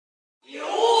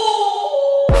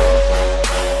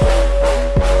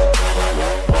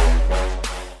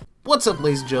What's up,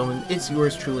 ladies and gentlemen, it's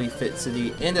yours truly, Fitz,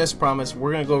 and as promised,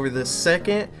 we're going to go over the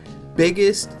second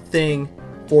biggest thing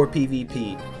for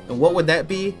PvP. And what would that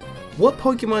be? What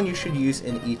Pokemon you should use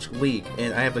in each league.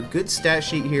 And I have a good stat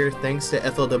sheet here thanks to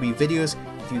FLW Videos.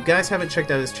 If you guys haven't checked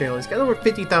out his channel, he's got over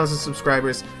 50,000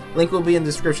 subscribers. Link will be in the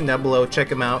description down below.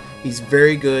 Check him out. He's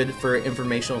very good for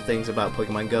informational things about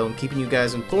Pokemon Go and keeping you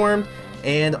guys informed,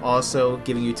 and also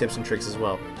giving you tips and tricks as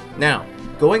well. Now,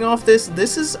 going off this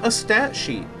is a stat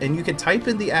sheet, and you can type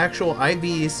in the actual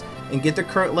IVs and get the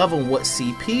current level and what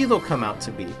CP they'll come out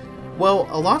to be. Well,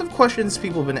 a lot of questions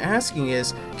people have been asking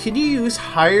is, can you use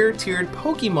higher tiered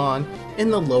Pokemon in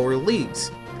the lower leagues?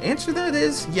 The answer to that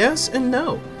is yes and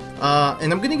no.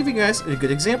 And I'm going to give you guys a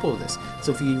good example of this.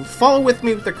 So if you follow with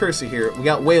me with the cursor here, we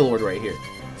got Wailord right here.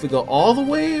 If we go all the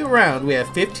way around, we have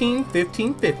 15,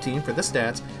 15, 15 for the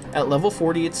stats. At level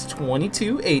 40, it's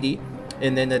 2280.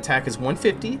 And then the attack is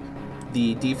 150,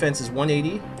 the defense is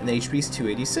 180, and the HP is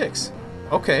 286.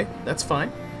 Okay, that's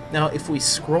fine. Now, if we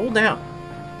scroll down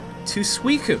to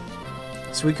Suicune,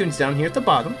 Suicune's down here at the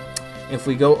bottom. If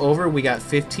we go over, we got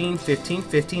 15, 15,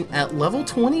 15. At level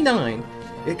 29,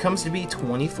 it comes to be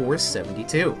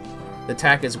 2472. The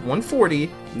attack is 140,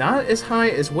 not as high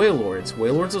as Wailord's.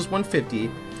 Wailord's is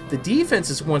 150. The defense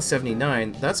is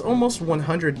 179. That's almost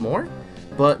 100 more.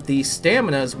 But the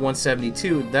stamina is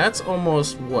 172. That's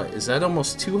almost, what? Is that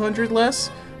almost 200 less?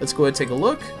 Let's go ahead and take a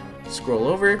look. Scroll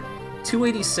over.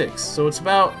 286. So it's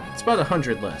about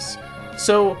 100 less.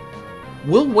 So,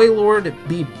 will Wailord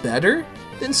be better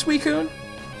than Suicune?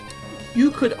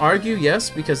 You could argue yes,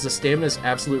 because the stamina is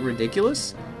absolutely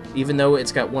ridiculous, even though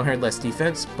it's got 100 less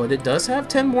defense, but it does have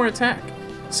 10 more attack.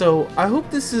 So I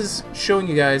hope this is showing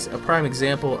you guys a prime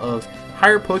example of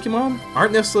higher Pokemon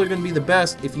aren't necessarily going to be the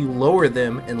best if you lower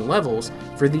them in levels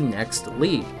for the next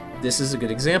league. This is a good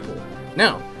example.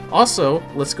 Now, also,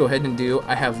 let's go ahead and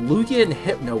I have Lugia and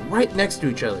Hypno right next to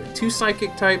each other. Two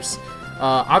psychic types.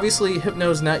 Obviously, Hypno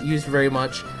is not used very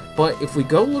much, but if we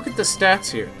go look at the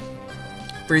stats here,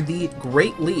 for the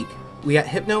Great League, we got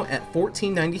Hypno at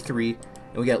 1493,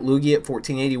 and we got Lugia at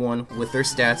 1481, with their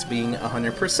stats being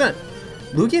 100%.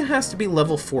 Lugia has to be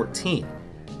level 14.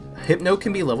 Hypno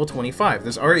can be level 25.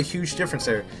 There's already a huge difference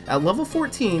there. At level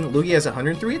 14, Lugia has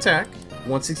 103 attack,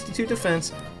 162 defense,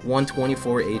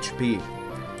 124 HP.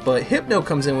 But Hypno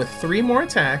comes in with 3 more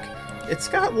attack. It's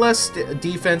got less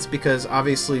defense because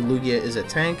obviously Lugia is a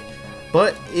tank,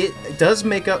 but it does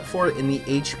make up for it in the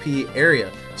HP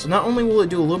area. So not only will it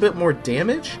do a little bit more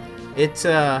damage, it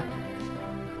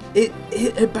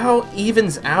about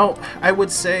evens out, I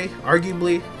would say,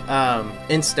 arguably,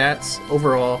 in stats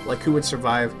overall, like who would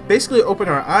survive. Basically open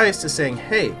our eyes to saying,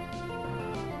 hey,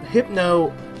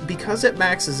 Hypno, because it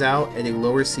maxes out at a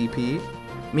lower CP,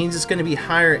 means it's going to be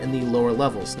higher in the lower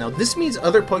levels. Now this means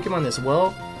other Pokemon as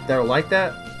well that are like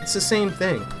that. It's the same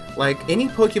thing. Like any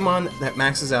Pokemon that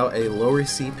maxes out at a lower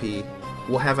CP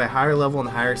will have a higher level and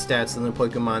higher stats than the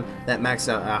Pokemon that max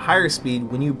out at a higher speed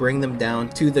when you bring them down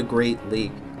to the Great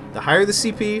League. The higher the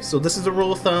CP, so this is a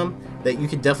rule of thumb that you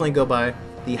can definitely go by,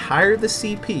 the higher the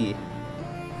CP,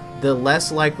 the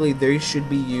less likely they should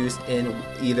be used in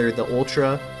either the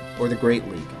Ultra or the Great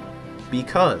League.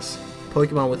 Because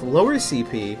Pokemon with lower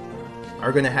CP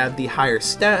are going to have the higher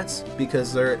stats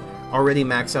because they're already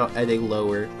maxed out at a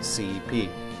lower CP.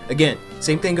 Again,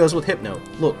 same thing goes with Hypno.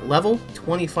 Look, level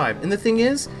 25. And the thing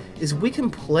is we can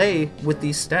play with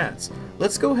these stats.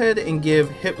 Let's go ahead and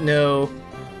give Hypno...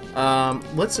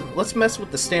 let's mess with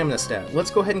the stamina stat.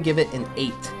 Let's go ahead and give it an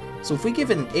 8. So if we give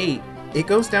it an 8, it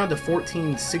goes down to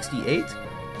 1468.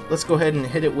 Let's go ahead and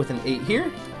hit it with an 8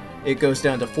 here. It goes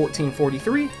down to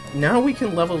 1443. Now we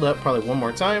can level it up probably one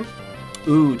more time.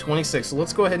 Ooh, 26. So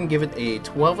let's go ahead and give it a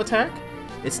 12 attack.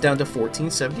 It's down to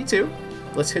 1472.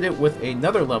 Let's hit it with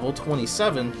another level,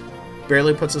 27.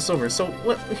 Barely puts us over. So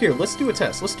here, let's do a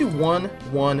test. Let's do 1,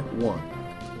 1, 1.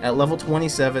 At level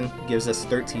 27 gives us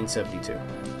 1372.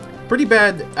 Pretty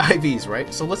bad IVs,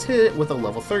 right? So let's hit it with a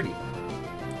level 30.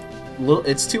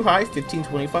 It's too high,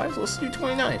 1525, so let's do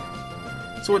 29.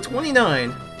 So at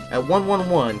 29, at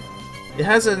 111, it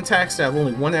has an attack stat of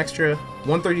only 1 extra,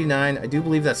 139. I do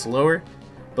believe that's lower,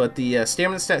 but the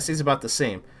stamina stat stays about the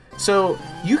same. So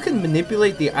you can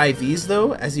manipulate the IVs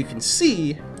though, as you can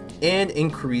see, and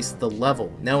increase the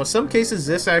level. Now in some cases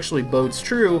this actually bodes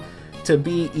true to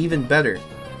be even better.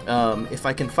 If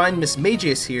I can find Miss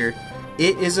Magius here,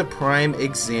 it is a prime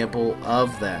example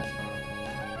of that.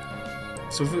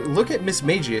 So if we look at Miss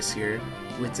Magius here,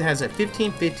 which has a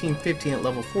 15, 15, 15 at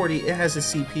level 40, it has a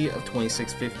CP of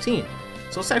 2615.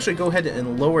 So let's actually go ahead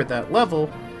and lower that level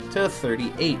to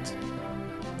 38.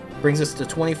 Brings us to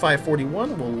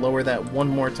 2541. We'll lower that one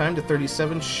more time to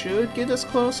 37. Should get us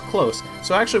close. Close.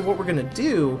 So actually what we're going to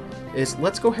do is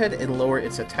let's go ahead and lower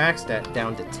its attack stat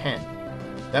down to 10.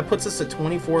 That puts us at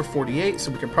 2448, so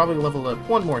we can probably level up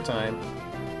one more time.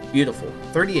 Beautiful.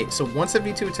 38. So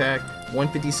 172 attack,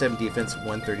 157 defense,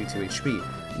 132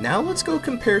 HP. Now let's go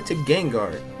compare to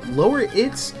Gengar. Lower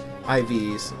its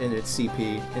IVs and its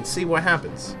CP and see what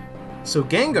happens. So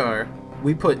Gengar,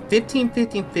 we put 15,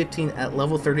 15, 15 at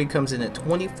level 30, comes in at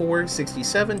 24,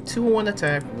 67, 201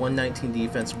 attack, 119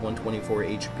 defense, 124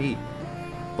 HP.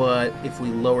 But if we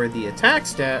lower the attack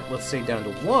stat, let's say down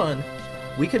to 1,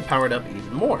 we could power it up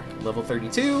even more. Level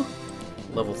 32,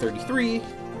 level 33,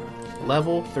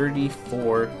 level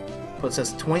 34, puts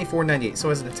us 2498. So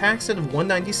it has an attack stat of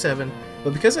 197,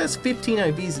 but because it has 15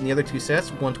 IVs in the other two sets,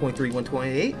 123,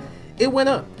 128, it went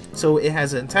up. So it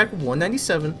has an attack of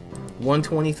 197,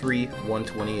 123,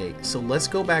 128. So let's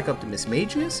go back up to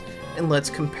Mismagius and let's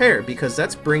compare, because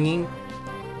that's bringing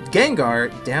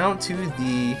Gengar down to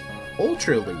the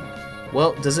Ultra League.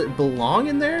 Well, does it belong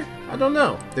in there? I don't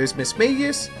know. There's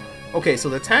Mismagius. Okay, so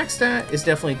the attack stat is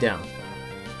definitely down,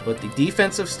 but the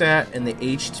defensive stat and the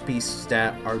HP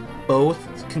stat are both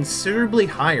considerably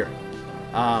higher,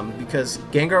 because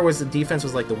Gengar was, the defense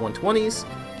was like the 120s,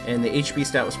 and the HP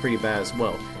stat was pretty bad as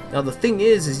well. Now the thing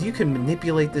is you can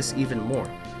manipulate this even more.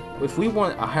 If we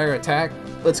want a higher attack,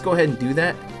 let's go ahead and do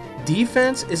that.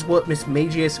 Defense is what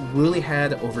Mismagius really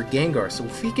had over Gengar, so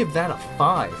if we give that a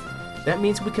 5, that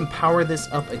means we can power this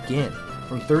up again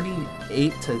from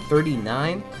 38 to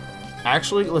 39.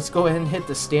 Actually, let's go ahead and hit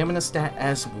the stamina stat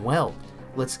as well.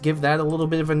 Let's give that a little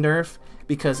bit of a nerf,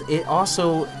 because it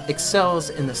also excels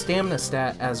in the stamina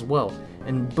stat as well.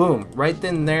 And boom, right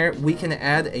then and there, we can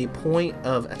add a point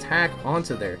of attack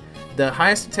onto there. The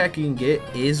highest attack you can get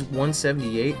is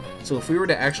 178, so if we were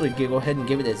to actually go ahead and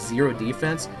give it a 0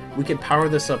 defense, we could power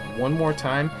this up one more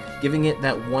time, giving it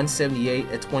that 178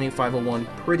 at 2501,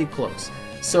 pretty close.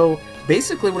 So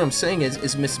basically what I'm saying is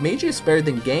Mismagius better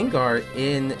than Gengar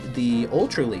in the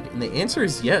Ultra League? And the answer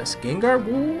is yes. Gengar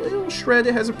it'll shred,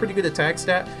 it has a pretty good attack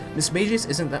stat. Mismagius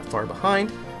isn't that far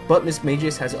behind, but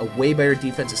Mismagius has a way better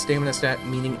defensive stamina stat,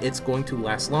 meaning it's going to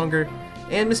last longer.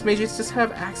 And Mismagius does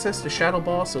have access to Shadow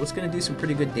Ball, so it's going to do some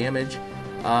pretty good damage.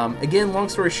 Again, long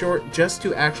story short, just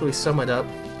to actually sum it up,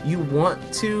 you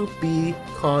want to be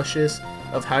cautious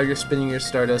of how you're spending your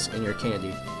Stardust and your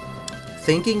candy.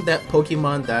 Thinking that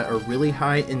Pokemon that are really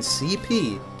high in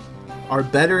CP are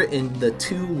better in the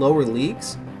 2 lower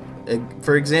leagues.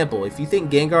 For example, if you think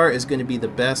Gengar is going to be the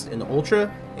best in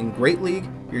Ultra and Great League,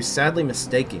 you're sadly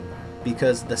mistaken,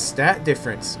 because the stat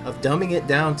difference of dumbing it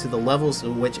down to the levels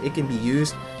in which it can be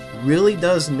used really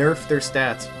does nerf their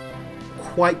stats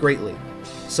quite greatly.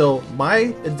 So my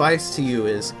advice to you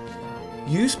is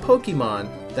use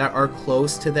Pokemon that are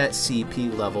close to that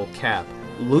CP level cap.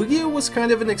 Lugia was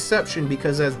kind of an exception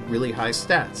because it has really high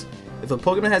stats. If a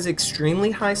Pokemon has extremely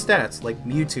high stats, like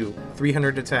Mewtwo,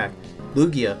 300 attack,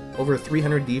 Lugia, over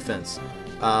 300 defense,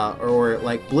 or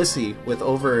like Blissey with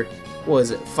over, what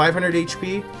is it, 500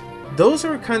 HP, those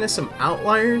are kind of some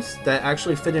outliers that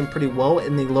actually fit in pretty well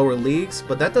in the lower leagues,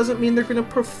 but that doesn't mean they're going to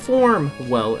perform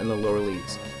well in the lower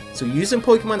leagues. So using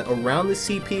Pokemon around the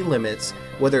CP limits,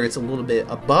 whether it's a little bit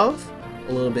above,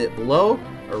 a little bit below,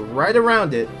 or right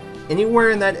around it,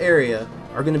 anywhere in that area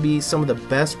are going to be some of the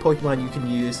best Pokemon you can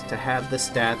use to have the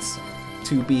stats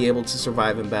to be able to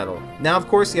survive in battle. Now, of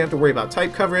course, you have to worry about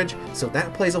type coverage, so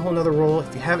that plays a whole nother role.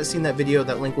 If you haven't seen that video,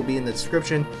 that link will be in the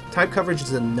description. Type coverage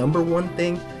is the #1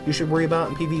 thing you should worry about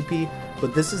in PvP,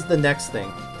 but this is the next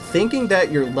thing. Thinking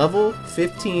that your level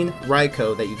 15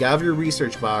 Raikou that you got out of your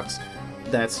research box,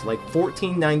 that's like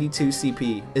 1492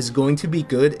 CP, is going to be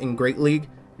good in Great League,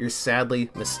 you're sadly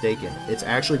mistaken. It's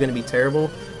actually going to be terrible.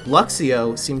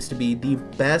 Luxio seems to be the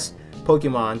best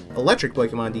Pokemon, electric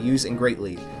Pokemon, to use in Great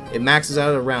League. It maxes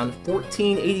out around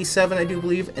 1487, I do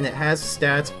believe, and it has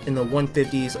stats in the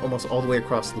 150s almost all the way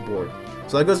across the board.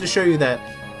 So that goes to show you that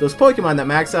those Pokemon that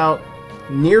max out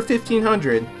near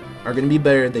 1500 are going to be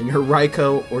better than your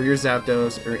Raikou or your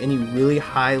Zapdos or any really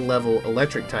high level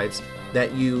electric types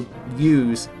that you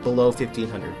use below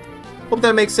 1500. Hope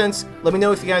that makes sense. Let me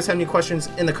know if you guys have any questions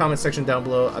in the comment section down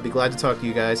below. I'd be glad to talk to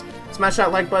you guys. Smash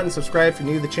that like button, subscribe if you're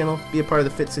new to the channel, be a part of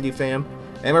the Fitz City fam.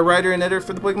 I'm a writer and editor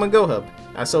for the Pokemon Go Hub.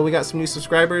 I saw we got some new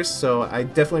subscribers, so I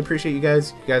definitely appreciate you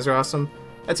guys. You guys are awesome.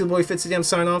 That's your boy Fitz City. I'm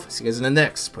signing off. See you guys in the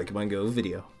next Pokemon Go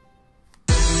video.